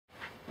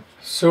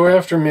So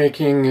after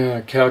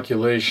making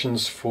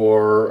calculations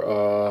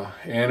for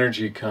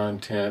energy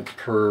content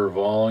per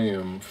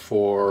volume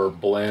for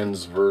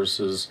blends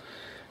versus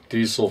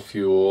diesel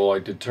fuel, I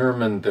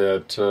determined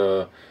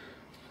that,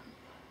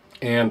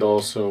 and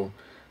also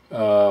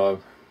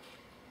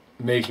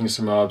making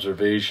some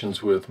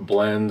observations with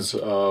blends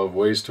of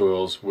waste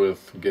oils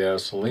with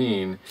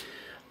gasoline,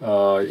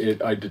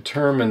 I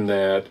determined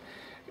that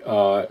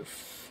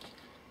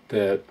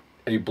that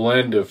a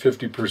blend of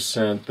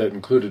 50% that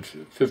included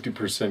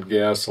 50%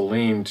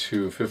 gasoline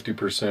to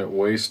 50%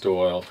 waste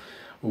oil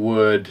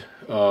would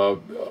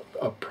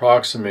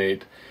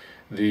approximate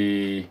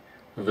the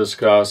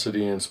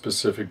viscosity and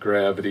specific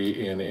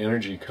gravity and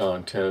energy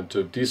content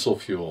of diesel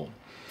fuel.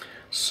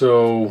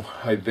 So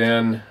I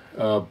then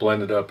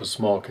blended up a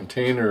small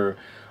container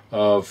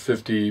of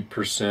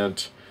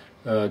 50%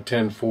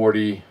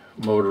 1040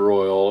 motor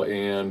oil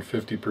and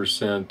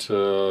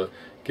 50%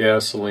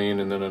 gasoline,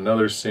 and then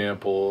another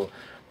sample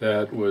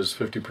that was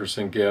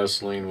 50%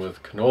 gasoline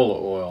with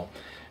canola oil.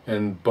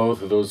 And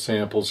both of those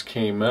samples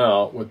came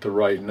out with the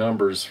right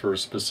numbers for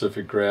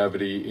specific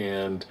gravity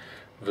and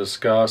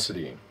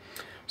viscosity.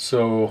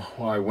 So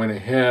I went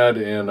ahead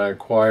and I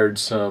acquired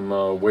some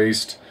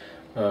waste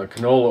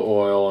canola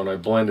oil, and I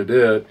blended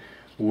it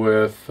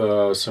with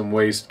some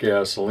waste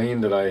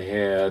gasoline that I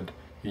had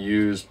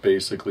used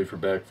basically for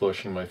back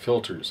flushing my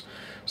filters.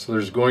 So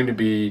there's going to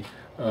be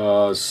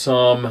a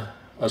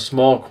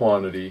small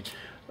quantity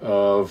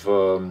of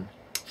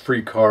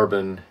free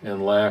carbon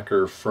and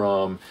lacquer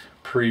from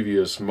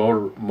previous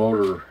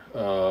motor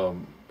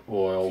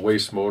oil,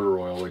 waste motor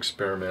oil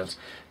experiments.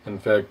 In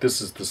fact, this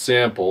is the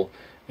sample,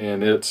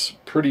 and it's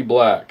pretty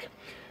black,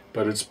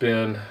 but it's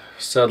been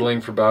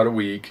settling for about a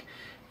week,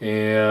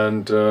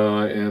 and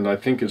I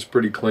think it's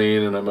pretty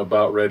clean, and I'm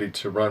about ready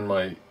to run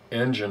my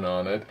engine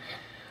on it.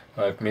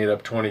 I've made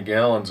up 20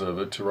 gallons of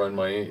it to run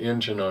my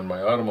engine on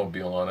my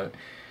automobile on it.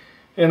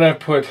 And I've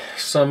put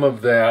some of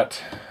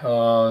that,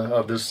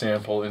 of this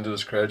sample into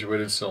this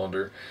graduated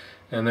cylinder.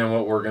 And then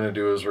what we're going to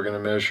do is we're going to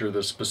measure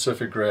the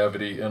specific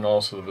gravity and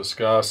also the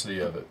viscosity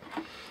of it.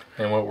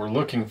 And what we're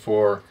looking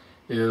for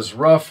is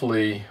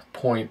roughly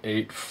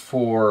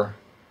 0.84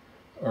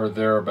 or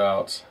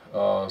thereabouts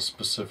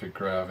specific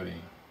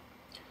gravity.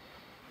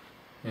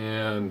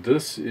 And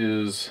this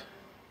is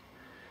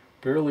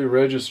barely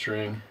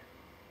registering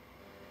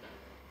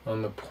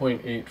on the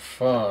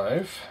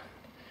 0.85.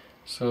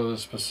 So the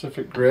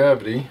specific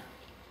gravity,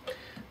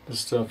 this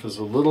stuff is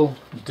a little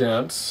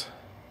dense,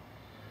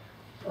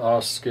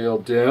 off-scale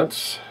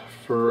dense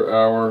for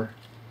our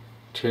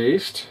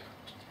taste.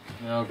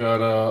 Now I've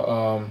got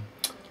a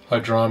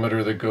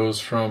hydrometer that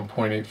goes from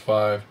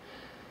 0.85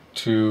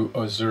 to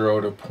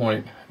 0 to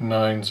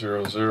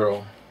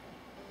 0.900.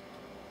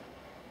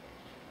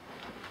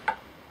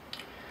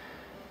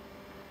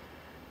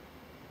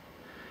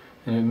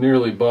 And it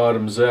nearly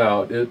bottoms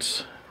out.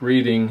 It's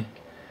reading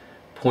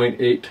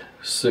 0.860.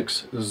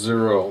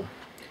 So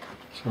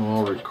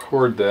I'll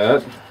record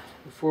that.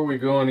 Before we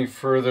go any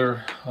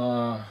further,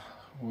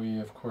 we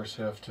of course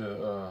have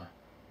to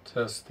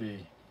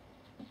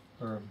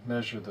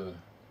measure the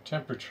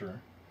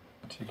temperature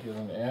to get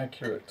an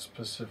accurate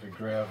specific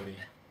gravity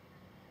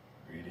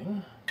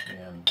reading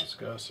and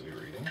viscosity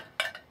reading.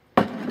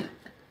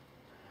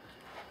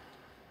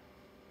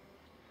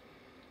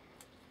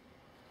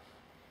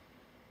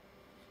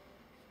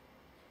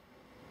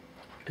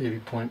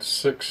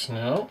 80.6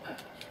 now,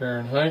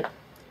 Fahrenheit,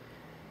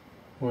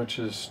 which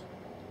is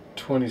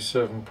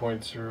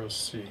 27.0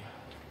 C.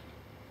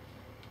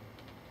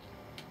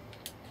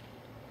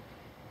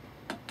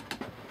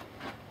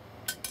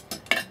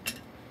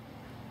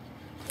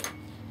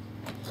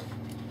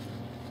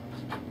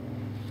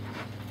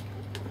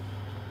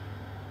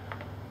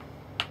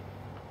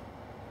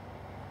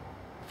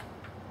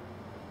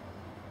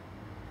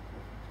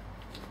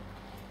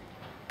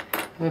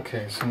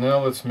 Okay, so now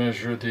let's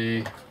measure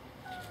the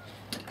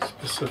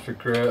specific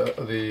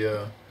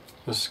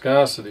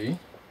viscosity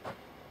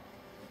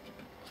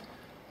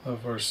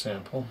of our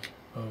sample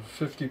of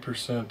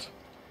 50%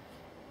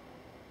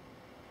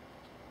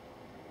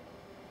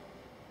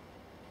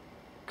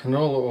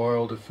 canola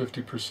oil to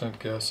 50%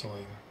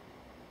 gasoline.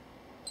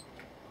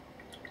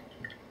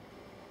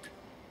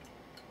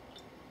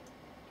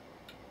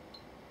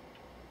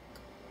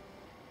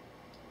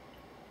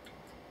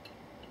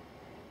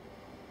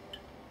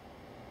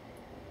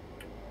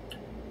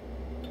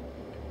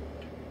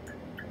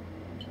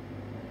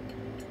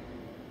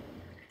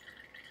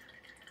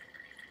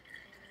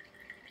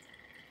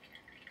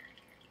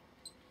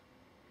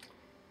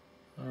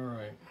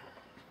 Alright,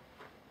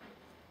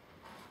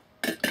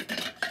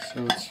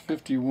 so it's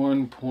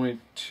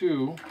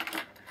 51.2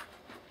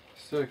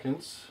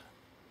 seconds.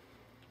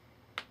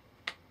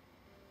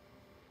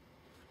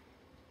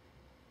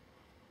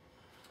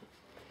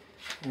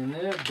 And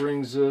that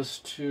brings us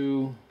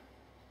to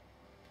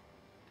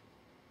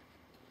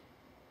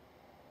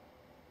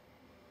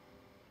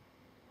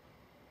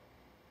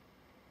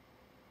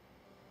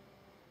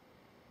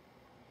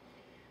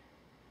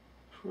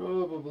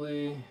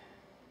probably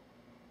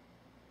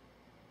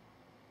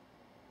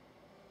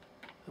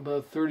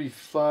about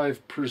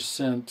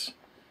 35%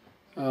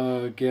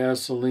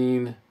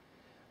 gasoline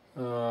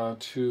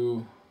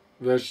to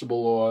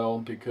vegetable oil,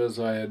 because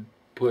I had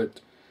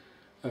put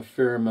a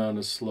fair amount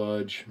of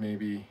sludge,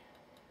 maybe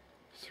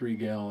 3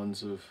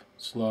 gallons of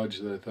sludge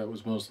that I thought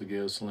was mostly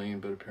gasoline,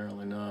 but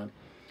apparently not.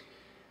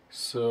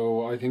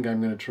 So I think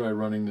I'm going to try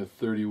running the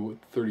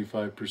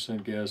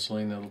 35%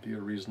 gasoline. That'll be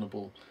a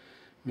reasonable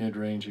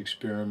mid-range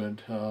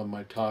experiment.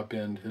 My top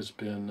end has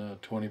been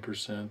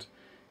 20%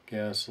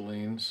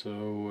 gasoline,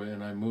 so,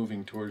 and I'm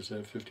moving towards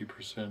that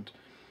 50%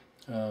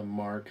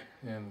 mark,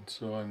 and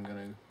so I'm going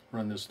to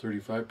run this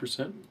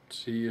 35%,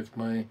 see if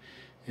my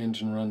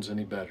engine runs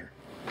any better.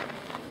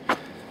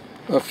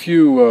 A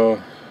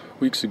few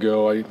weeks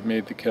ago I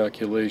made the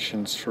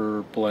calculations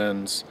for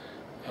blends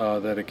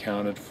that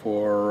accounted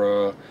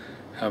for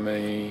how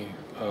many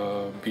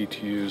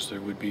BTUs there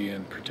would be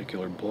in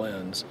particular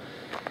blends,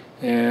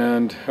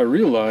 and I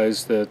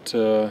realized that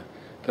a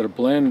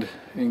blend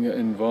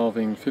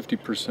involving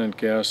 50%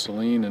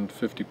 gasoline and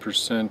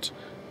 50%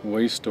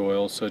 waste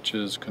oil, such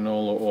as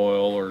canola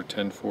oil or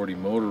 1040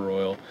 motor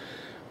oil,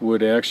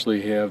 would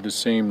actually have the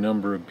same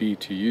number of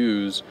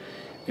BTUs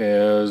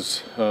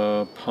as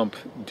pump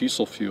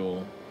diesel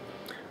fuel.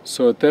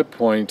 So at that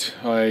point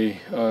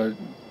I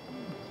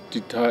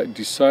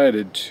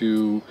decided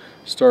to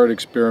start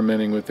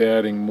experimenting with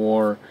adding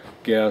more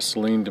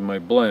gasoline to my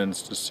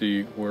blends to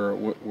see where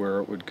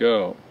it would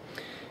go.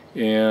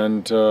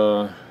 And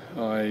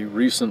I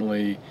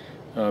recently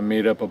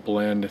made up a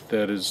blend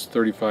that is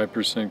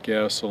 35%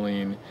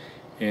 gasoline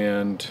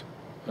and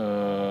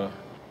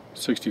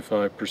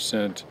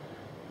 65%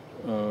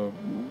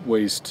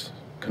 waste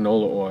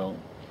canola oil,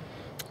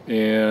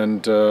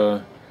 and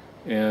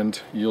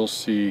you'll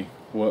see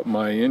what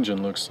my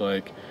engine looks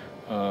like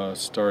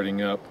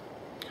starting up.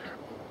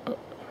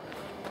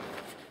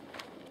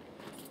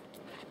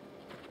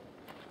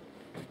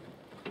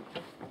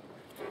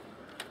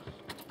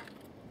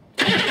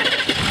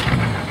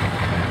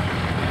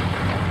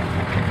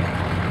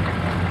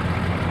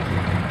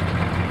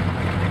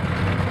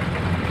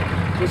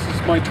 This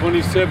is my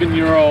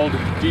 27-year-old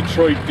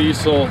Detroit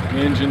diesel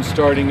engine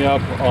starting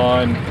up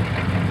on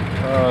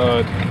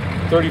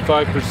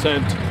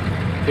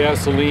 35%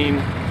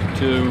 gasoline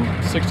to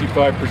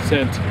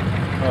 65%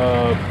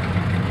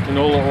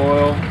 canola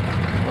oil.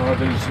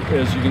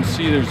 As you can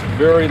see, there's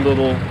very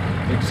little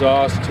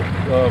exhaust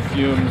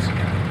fumes.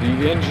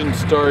 The engine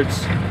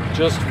starts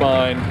just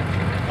fine,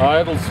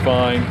 idles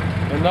fine,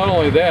 and not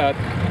only that,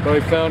 but I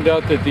found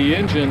out that the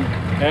engine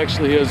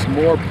actually has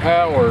more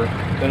power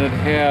than it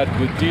had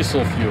with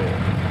diesel fuel.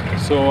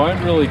 So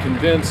I'm really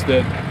convinced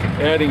that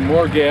adding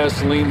more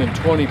gasoline than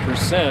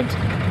 20%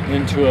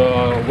 into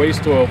a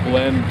waste oil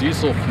blend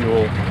diesel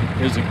fuel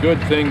is a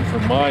good thing for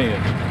my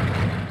engine.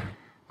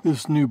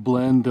 This new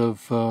blend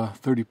of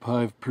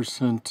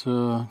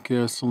 35%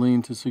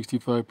 gasoline to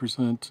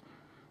 65%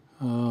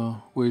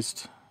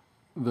 waste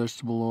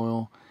vegetable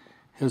oil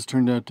has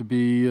turned out to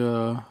be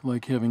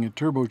like having a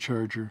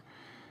turbocharger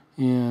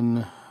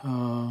in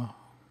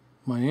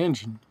my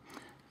engine.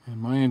 And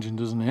my engine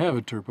doesn't have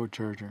a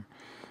turbocharger.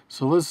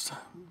 So let's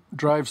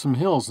drive some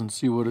hills and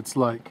see what it's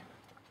like.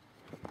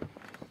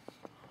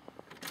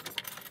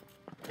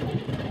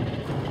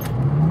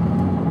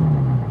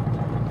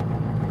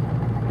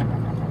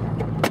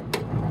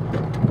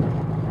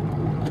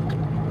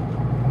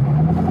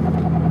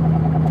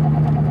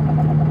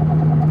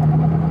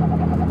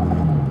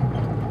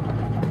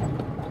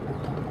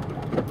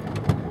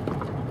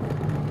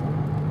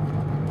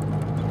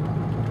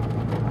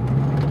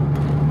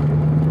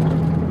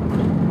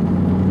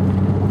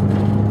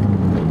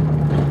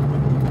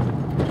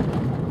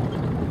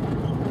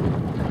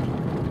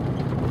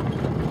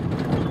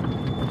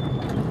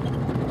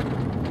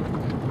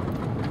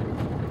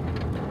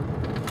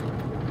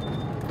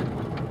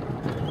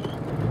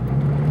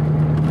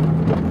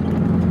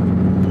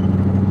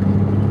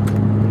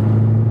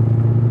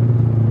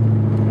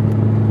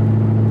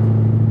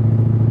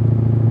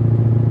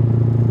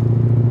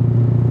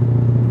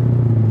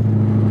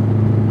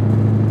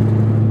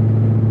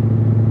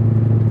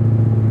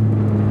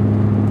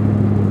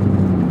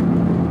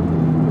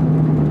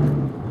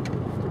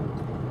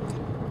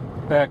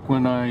 Back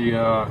when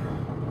I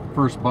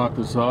first bought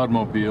this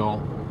automobile,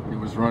 it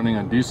was running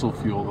on diesel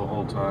fuel the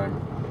whole time.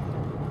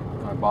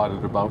 I bought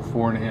it about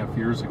 4.5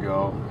 years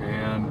ago,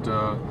 and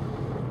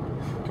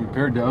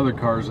compared to other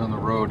cars on the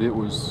road, it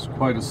was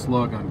quite a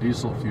slug on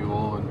diesel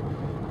fuel.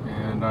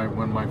 And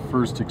when my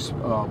first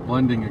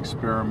blending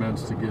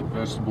experiments to get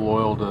vegetable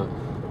oil to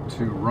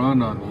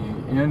run on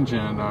the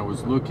engine, I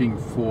was looking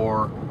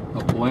for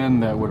a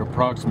blend that would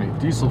approximate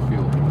diesel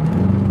fuel.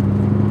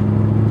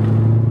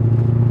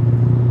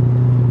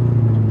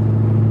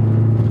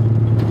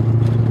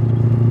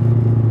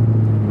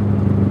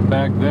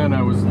 Back then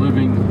I was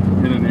living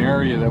in an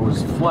area that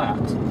was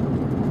flat,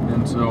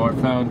 and so I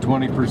found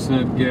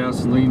 20%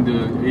 gasoline to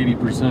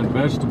 80%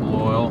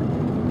 vegetable oil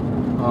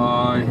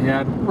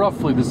had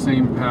roughly the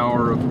same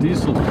power of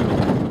diesel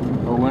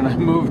fuel. But when I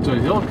moved to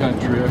hill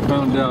country, I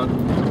found out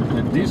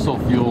that diesel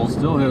fuel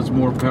still has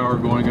more power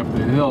going up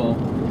the hill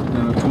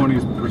than a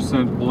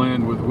 20%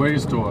 blend with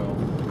waste oil.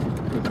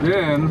 But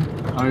then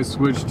I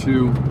switched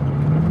to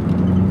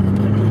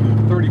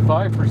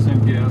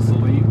 35%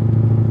 gasoline,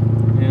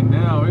 and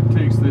now it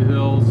takes the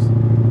hills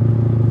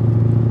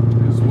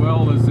as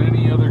well as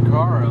any other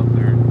car out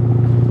there.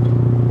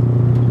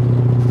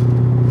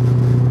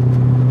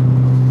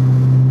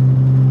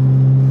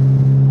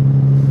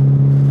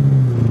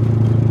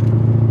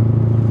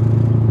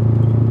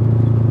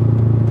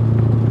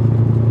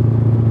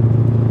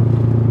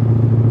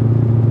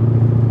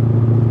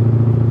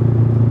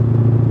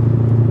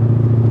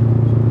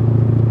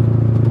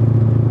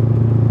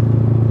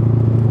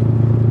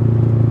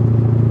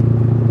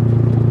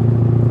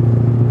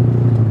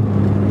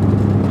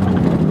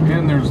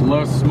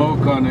 Less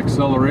smoke on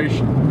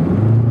acceleration.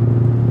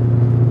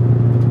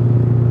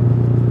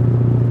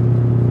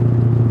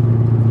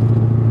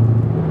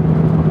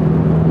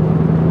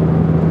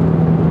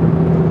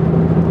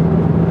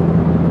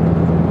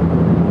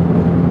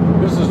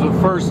 This is the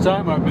first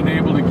time I've been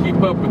able to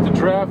keep up with the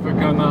traffic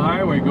on the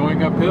highway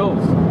going up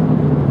hills.